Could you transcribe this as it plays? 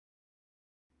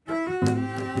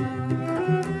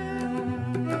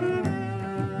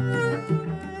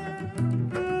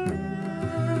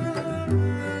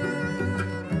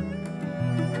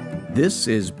This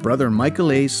is Brother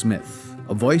Michael A. Smith,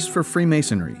 a voice for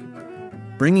Freemasonry,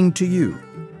 bringing to you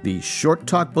the Short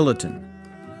Talk Bulletin,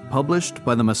 published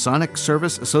by the Masonic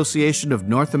Service Association of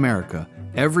North America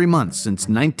every month since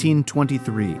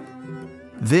 1923.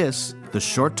 This, the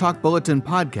Short Talk Bulletin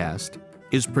podcast,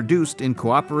 is produced in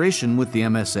cooperation with the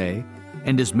MSA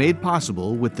and is made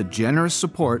possible with the generous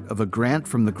support of a grant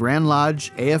from the Grand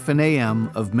Lodge AF&AM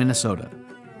of Minnesota.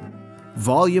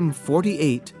 Volume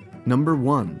 48, Number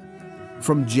 1,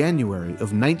 from January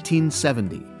of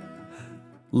 1970.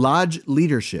 Lodge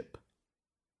Leadership.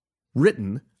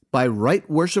 Written by Right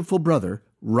Worshipful Brother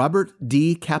Robert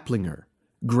D. Kaplinger,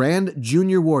 Grand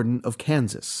Junior Warden of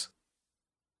Kansas.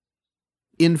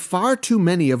 In far too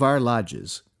many of our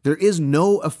lodges, there is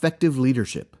no effective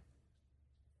leadership.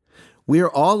 We are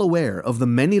all aware of the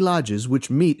many lodges which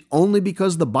meet only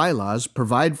because the bylaws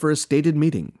provide for a stated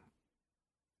meeting.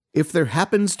 If there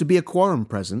happens to be a quorum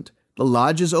present, the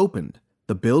lodge is opened,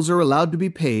 the bills are allowed to be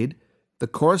paid, the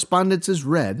correspondence is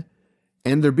read,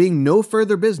 and there being no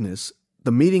further business,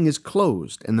 the meeting is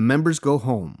closed and the members go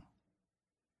home.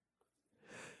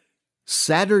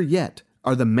 Sadder yet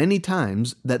are the many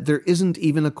times that there isn't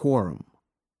even a quorum.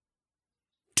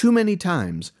 Too many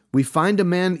times we find a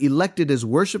man elected as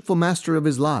worshipful master of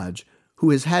his lodge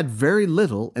who has had very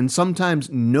little and sometimes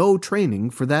no training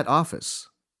for that office.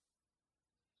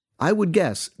 I would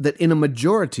guess that in a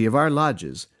majority of our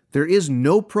lodges, there is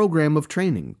no program of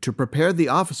training to prepare the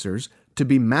officers to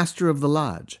be master of the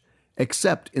lodge,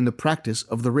 except in the practice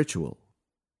of the ritual.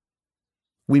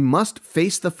 We must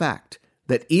face the fact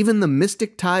that even the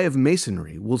mystic tie of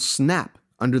Masonry will snap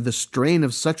under the strain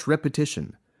of such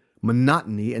repetition,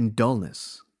 monotony, and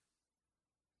dullness.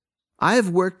 I have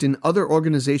worked in other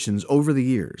organizations over the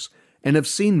years and have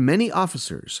seen many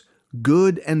officers,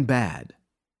 good and bad.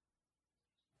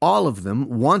 All of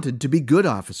them wanted to be good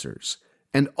officers,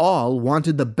 and all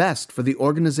wanted the best for the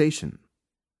organization.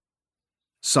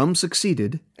 Some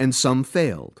succeeded and some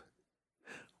failed.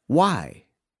 Why?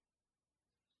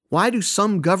 Why do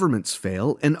some governments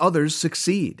fail and others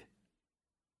succeed?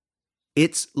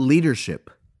 It's leadership.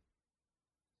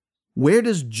 Where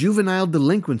does juvenile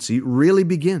delinquency really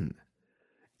begin?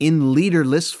 In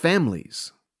leaderless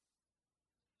families.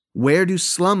 Where do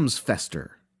slums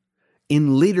fester?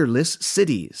 In leaderless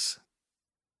cities.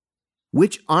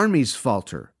 Which armies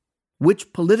falter?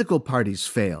 Which political parties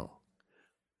fail?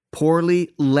 Poorly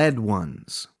led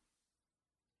ones.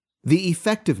 The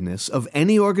effectiveness of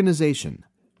any organization,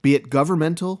 be it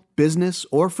governmental, business,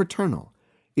 or fraternal,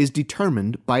 is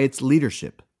determined by its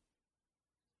leadership.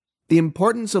 The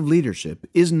importance of leadership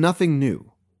is nothing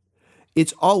new.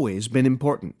 It's always been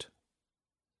important.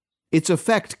 Its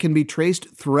effect can be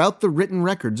traced throughout the written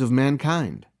records of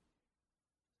mankind.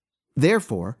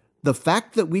 Therefore, the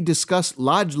fact that we discuss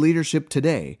lodge leadership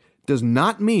today does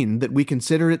not mean that we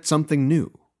consider it something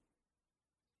new.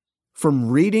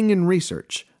 From reading and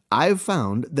research, I have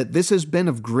found that this has been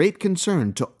of great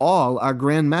concern to all our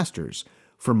Grand Masters,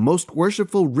 from Most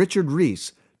Worshipful Richard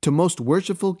Reese to Most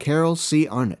Worshipful Carroll C.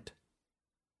 Arnott.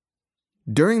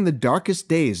 During the darkest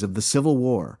days of the Civil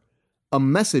War, a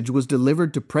message was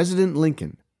delivered to President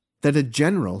Lincoln that a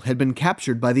general had been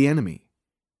captured by the enemy.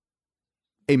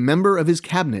 A member of his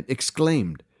cabinet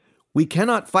exclaimed, "We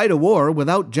cannot fight a war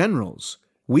without generals.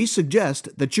 We suggest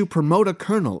that you promote a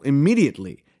colonel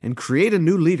immediately and create a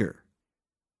new leader."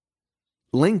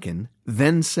 Lincoln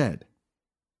then said,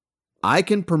 "I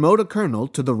can promote a colonel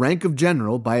to the rank of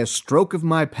general by a stroke of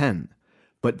my pen,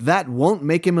 but that won't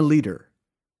make him a leader.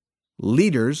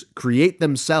 Leaders create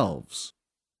themselves."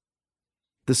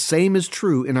 The same is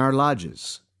true in our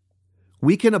lodges.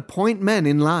 We can appoint men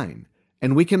in line,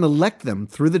 and we can elect them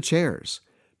through the chairs,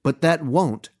 but that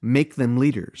won't make them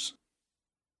leaders.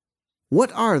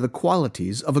 What are the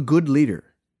qualities of a good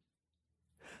leader?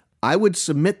 I would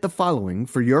submit the following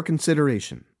for your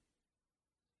consideration.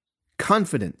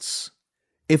 Confidence.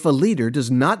 If a leader does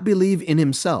not believe in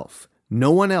himself, no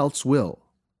one else will.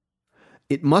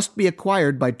 It must be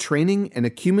acquired by training and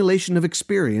accumulation of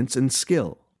experience and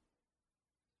skill.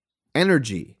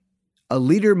 Energy. A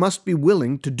leader must be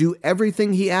willing to do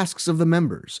everything he asks of the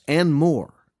members, and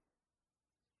more.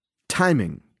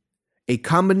 Timing. A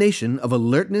combination of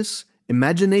alertness,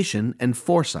 imagination, and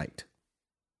foresight.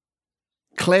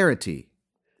 Clarity.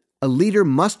 A leader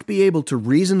must be able to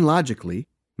reason logically,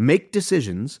 make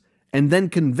decisions, and then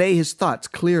convey his thoughts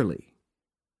clearly.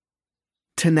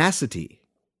 Tenacity.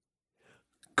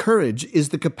 Courage is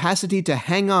the capacity to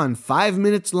hang on 5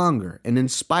 minutes longer and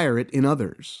inspire it in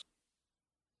others.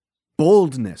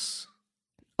 Boldness.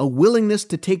 A willingness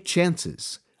to take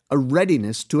chances, a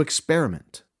readiness to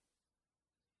experiment.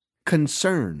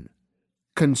 Concern.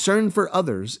 Concern for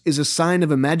others is a sign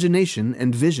of imagination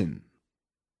and vision.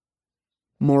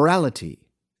 Morality.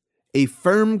 A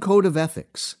firm code of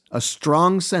ethics, a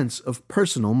strong sense of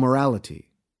personal morality.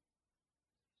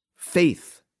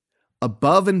 Faith.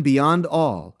 Above and beyond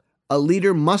all, a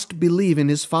leader must believe in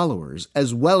his followers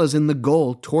as well as in the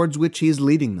goal towards which he is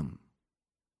leading them.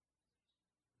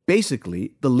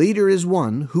 Basically, the leader is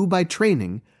one who, by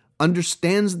training,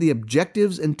 understands the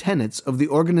objectives and tenets of the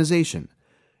organization,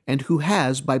 and who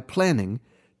has, by planning,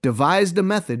 devised a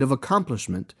method of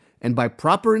accomplishment and by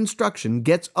proper instruction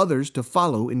gets others to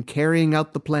follow in carrying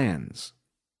out the plans.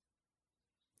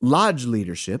 Lodge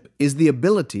leadership is the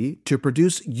ability to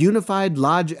produce unified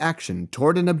lodge action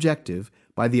toward an objective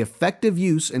by the effective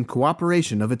use and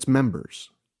cooperation of its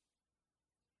members.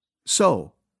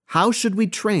 So, how should we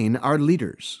train our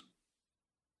leaders?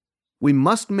 We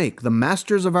must make the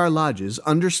masters of our lodges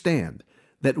understand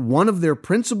that one of their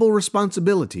principal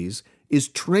responsibilities is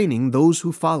training those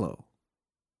who follow.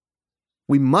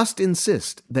 We must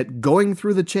insist that going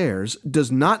through the chairs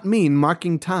does not mean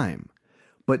marking time,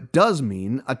 but does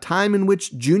mean a time in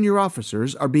which junior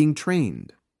officers are being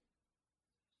trained.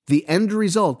 The end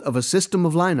result of a system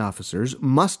of line officers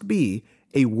must be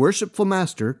a worshipful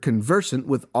master conversant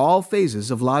with all phases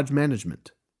of lodge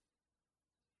management.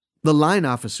 The line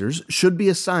officers should be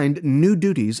assigned new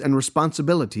duties and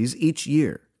responsibilities each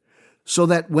year, so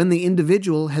that when the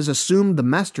individual has assumed the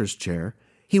master's chair,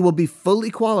 he will be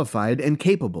fully qualified and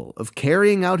capable of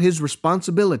carrying out his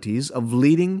responsibilities of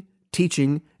leading,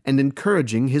 teaching, and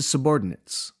encouraging his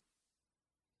subordinates.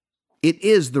 It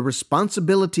is the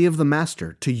responsibility of the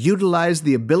master to utilize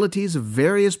the abilities of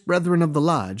various brethren of the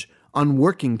lodge on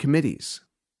working committees.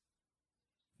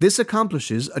 This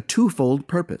accomplishes a twofold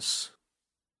purpose.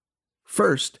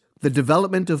 First, the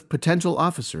development of potential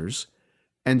officers,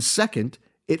 and second,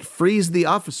 it frees the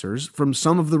officers from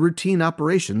some of the routine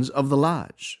operations of the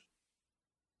lodge.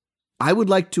 I would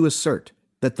like to assert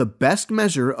that the best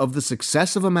measure of the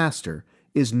success of a master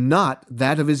is not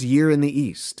that of his year in the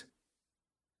East.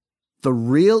 The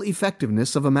real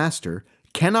effectiveness of a master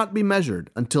cannot be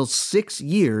measured until 6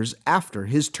 years after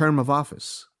his term of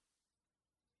office.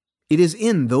 It is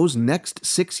in those next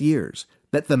 6 years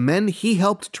that the men he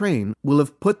helped train will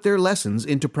have put their lessons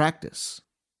into practice.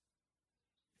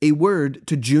 A word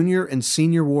to junior and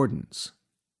senior wardens.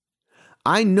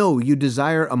 I know you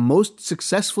desire a most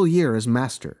successful year as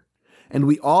master, and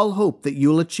we all hope that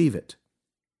you'll achieve it.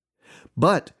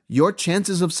 But your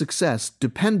chances of success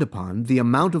depend upon the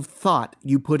amount of thought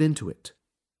you put into it.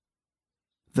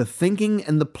 The thinking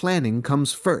and the planning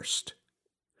comes first.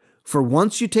 For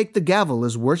once you take the gavel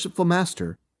as worshipful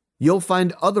master, you'll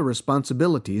find other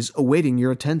responsibilities awaiting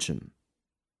your attention.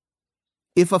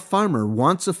 If a farmer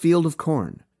wants a field of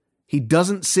corn, he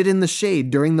doesn't sit in the shade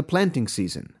during the planting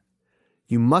season.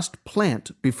 You must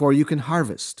plant before you can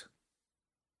harvest.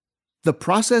 The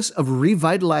process of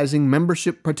revitalizing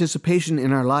membership participation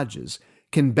in our lodges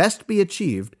can best be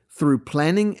achieved through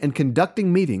planning and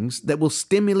conducting meetings that will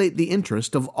stimulate the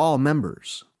interest of all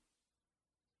members.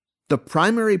 The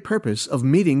primary purpose of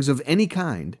meetings of any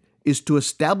kind is to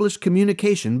establish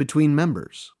communication between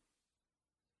members.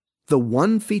 The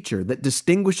one feature that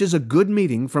distinguishes a good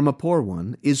meeting from a poor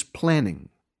one is planning.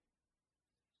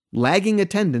 Lagging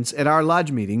attendance at our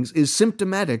lodge meetings is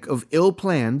symptomatic of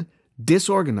ill-planned,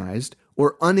 disorganized,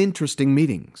 or uninteresting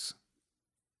meetings.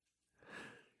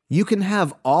 You can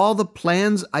have all the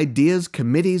plans, ideas,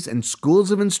 committees, and schools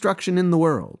of instruction in the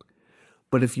world,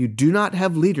 but if you do not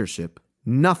have leadership,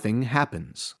 nothing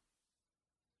happens.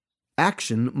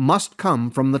 Action must come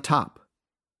from the top.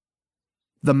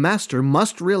 The master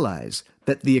must realize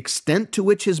that the extent to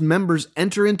which his members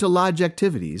enter into lodge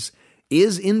activities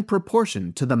is in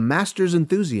proportion to the master's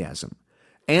enthusiasm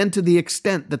and to the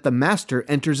extent that the master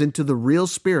enters into the real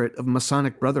spirit of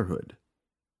Masonic brotherhood.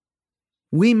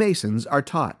 We Masons are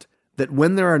taught that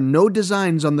when there are no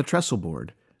designs on the trestle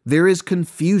board, there is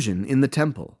confusion in the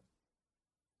temple.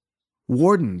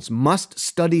 Wardens must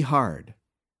study hard.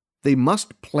 They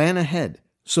must plan ahead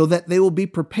so that they will be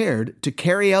prepared to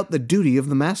carry out the duty of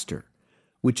the master,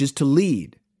 which is to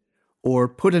lead, or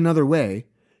put another way,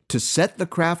 to set the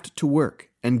craft to work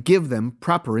and give them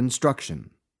proper instruction.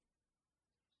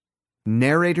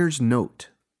 Narrator's note.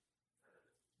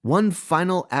 One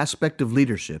final aspect of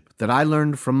leadership that I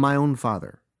learned from my own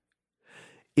father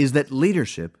is that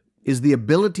leadership is the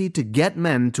ability to get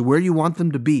men to where you want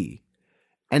them to be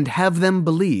and have them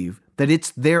believe that it's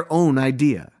their own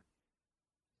idea.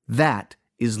 That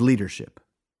is leadership.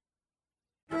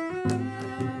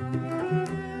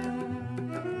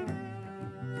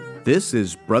 This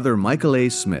is Brother Michael A.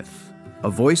 Smith, a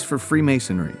voice for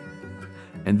Freemasonry.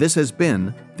 and this has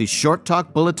been the Short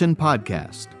Talk Bulletin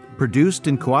Podcast, produced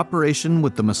in cooperation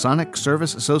with the Masonic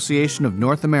Service Association of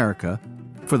North America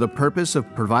for the purpose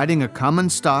of providing a common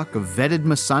stock of vetted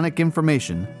Masonic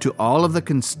information to all of the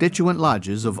constituent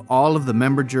lodges of all of the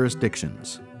member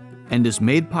jurisdictions, and is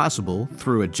made possible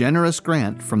through a generous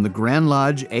grant from the Grand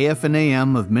Lodge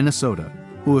AF&AM of Minnesota,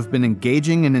 who have been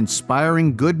engaging and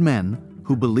inspiring good men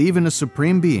who believe in a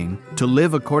supreme being to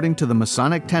live according to the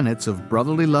Masonic tenets of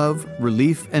brotherly love,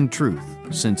 relief, and truth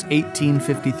since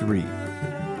 1853.